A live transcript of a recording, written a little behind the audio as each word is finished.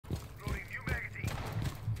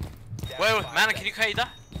Wait, man, can you kite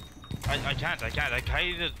that? I can't. I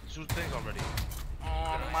kited two things already.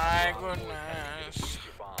 Oh my goodness.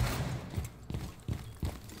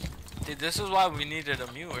 Dude, this is why we needed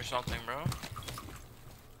a mute or something, bro.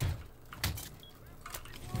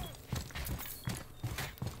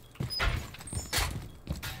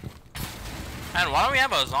 Man, why don't we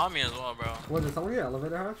have a zombie as well, bro? What, did someone get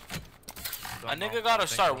elevator hatch? A nigga gotta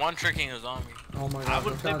start one-tricking a zombie. Oh my god. I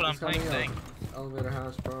would say, but I'm playing thing. Elevator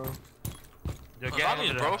hatch, bro. The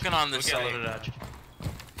zombie's broken on this side.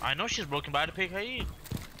 I know she's broken, but I had to pick her.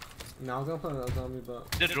 Now I was gonna play a zombie,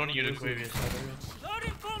 but... They're droning you, Aquarius.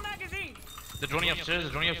 Loading full magazine. They're droning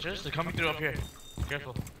upstairs, They're coming through up here.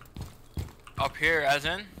 Careful. Up here, as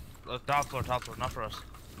in? Top floor, not for us.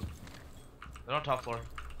 They're on top floor.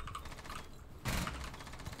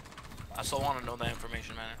 I still want to know that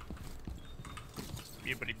information, man.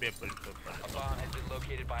 A bomb has been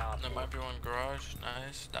located by Oscar. There might be one garage.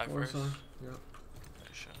 Nice. Die first. Yeah.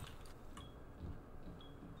 Good shot.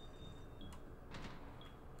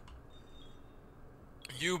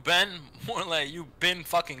 You been more like you been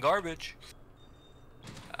fucking garbage.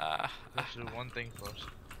 That's the one thing for us.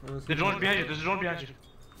 There's The drone behind you. There's a drone behind you.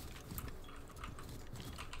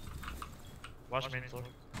 Watch main floor.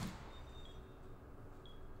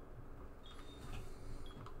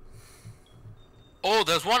 Oh,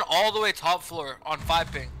 there's one all the way top floor on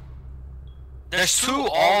 5 ping. There's two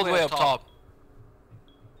all the way up top.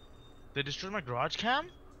 They destroyed my garage cam?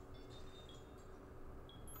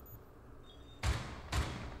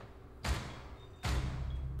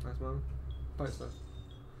 Nice, man. Place that.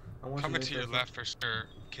 Coming to your left for sure,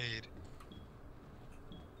 Cade.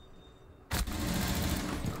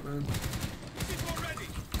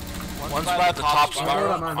 One's by the top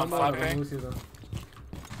spot on 5 ping.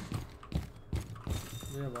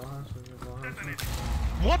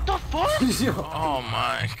 What the fuck? Oh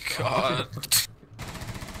my god.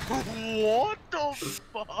 What the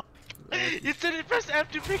fuck? You said it press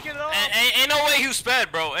F to pick it up. Ain't no way you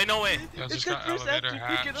sped, bro. Ain't no way. Yeah, It's just the got first F elevator to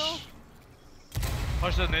pick it up. hatch. Oh,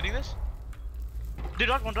 she's netting this? Dude,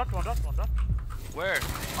 one drop. Where?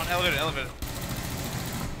 On elevator.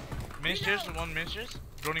 Main stairs, one main stairs.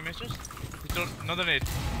 Droning main stairs. Another nade.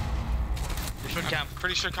 Short camp.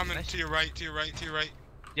 Pretty sure coming Nice. to your right.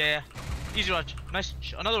 Yeah. Easy watch. Nice.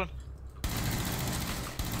 Another one.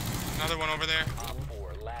 Another one over there. Op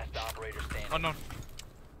 4, last operator standing. Unknown.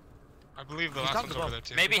 I believe the He's last top one's as over well. there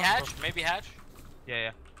too. Maybe hatch? Maybe hatch?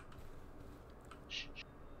 Yeah.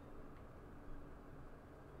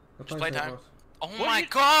 Just play time. Oh my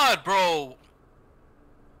god, bro!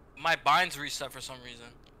 My binds reset for some reason.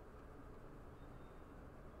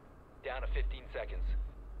 Down to 15 seconds.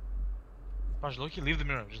 Watch, Loki, leave the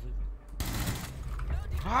mirror. Just leave.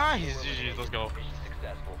 Ah, he's GG. Let's go. Mission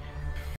successful.